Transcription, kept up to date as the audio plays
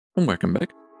And welcome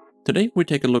back. Today we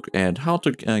take a look at how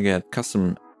to get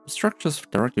custom structures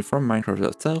directly from Minecraft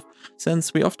itself,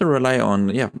 since we often rely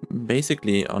on,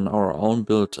 basically on our own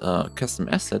built custom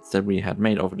assets that we had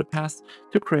made over the past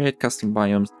to create custom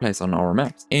biomes placed on our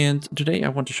maps. And today I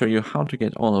want to show you how to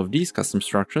get all of these custom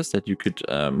structures that you could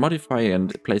modify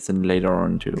and place in later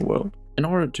on into the world. In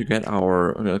order to get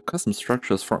our custom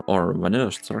structures from or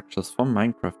vanilla structures from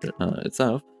Minecraft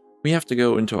itself, we have to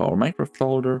go into our Minecraft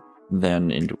folder,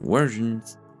 then into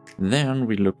versions, then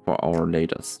we look for our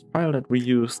latest file that we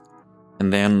used,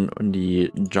 and then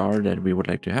the jar that we would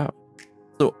like to have.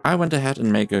 So I went ahead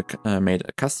and made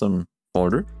a custom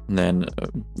folder, and then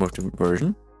with the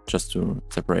version, just to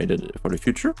separate it for the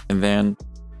future, and then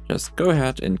just go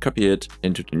ahead and copy it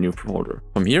into the new folder.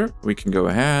 From here, we can go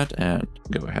ahead and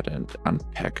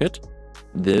unpack it.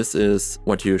 This is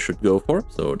what you should go for,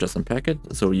 so just unpack it.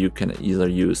 So you can either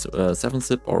use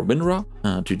 7-zip or WinRAR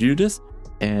to do this.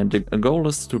 And the goal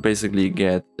is to basically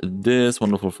get this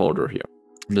wonderful folder here.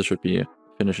 This should be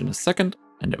finished in a second.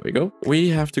 And there we go. We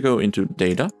have to go into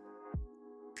data,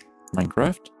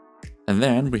 Minecraft, and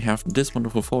then we have this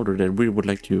wonderful folder that we would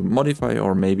like to modify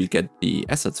or maybe get the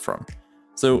assets from.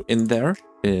 So in there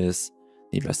is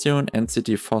the bastion and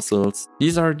city fossils.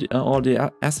 These are all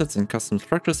the assets and custom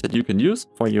structures that you can use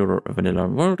for your vanilla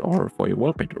world or for your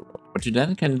worldpainter world. What you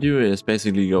then can do is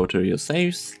basically go to your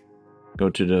saves, go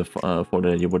to the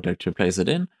folder you would like to place it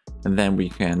in, and then we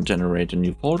can generate a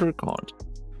new folder called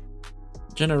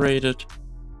generated.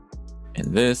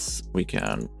 In this, we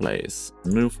can place a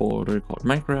new folder called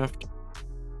Minecraft,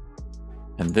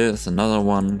 and this another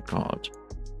one called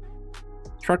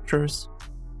structures.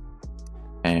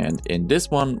 And in this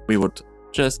one, we would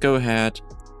just go ahead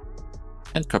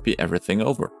and copy everything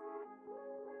over.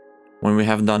 When we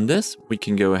have done this, we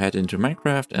can go ahead into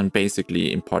Minecraft and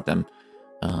basically import them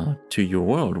to your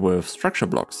world with structure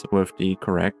blocks with the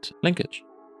correct linkage.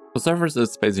 For servers,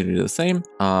 it's basically the same,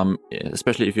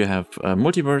 especially if you have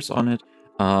multiverse on it.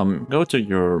 Go to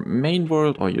your main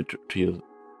world or to your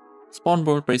spawn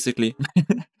world, basically.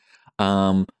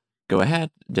 Go ahead.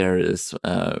 There is,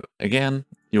 again,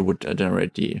 you would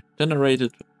generate the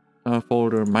generated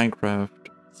folder, Minecraft,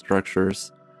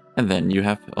 structures, and then you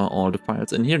have all the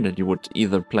files in here that you would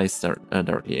either place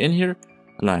directly in here,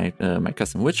 like my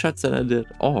custom witch huts that I did,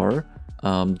 or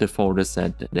the folders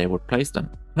that they would place them.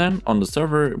 Then on the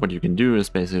server, what you can do is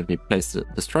basically place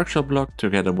the structure block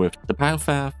together with the file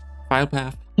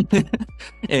path,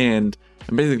 and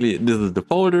basically this is the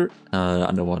folder,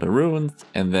 underwater ruins,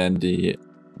 and then the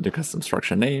custom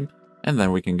structure name, and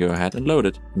then we can go ahead and load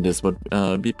it. This would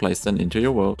be placed then into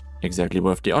your world, exactly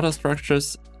with the other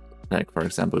structures, like for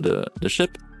example the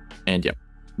ship. And yeah,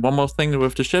 one more thing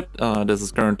with the ship, this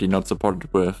is currently not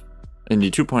supported with, in the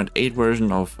 2.8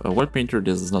 version of worldpainter,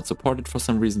 this is not supported for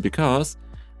some reason, because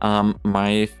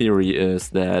my theory is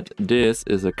that this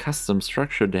is a custom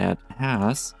structure that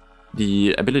has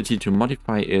the ability to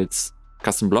modify its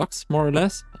custom blocks, more or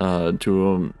less,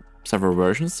 to several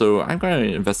versions. So I'm going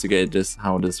to investigate this,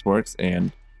 how this works,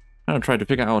 and try to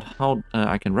figure out how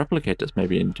I can replicate this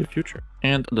maybe in the future.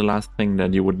 And the last thing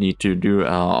that you would need to do,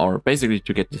 or basically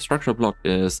to get the structure block,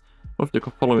 is with the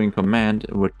following command.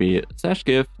 It would be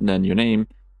 /give, then your name,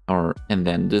 and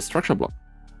then the structure block.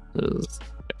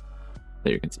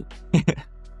 There you can see.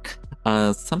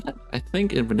 Sometimes I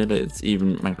think in vanilla it's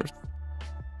even Minecraft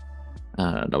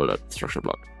structure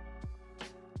block.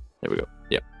 There we go.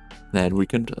 Yeah, that we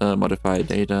can modify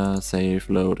data, save,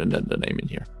 load, and then the name in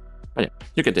here. But yeah,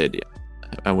 you get the idea.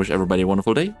 I wish everybody a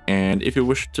wonderful day, and if you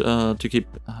wish to keep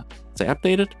say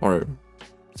updated, or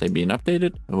say being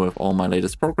updated with all my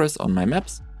latest progress on my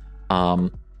maps,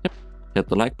 hit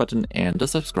the like button and the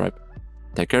subscribe.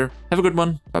 Take care, have a good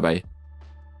one, bye bye.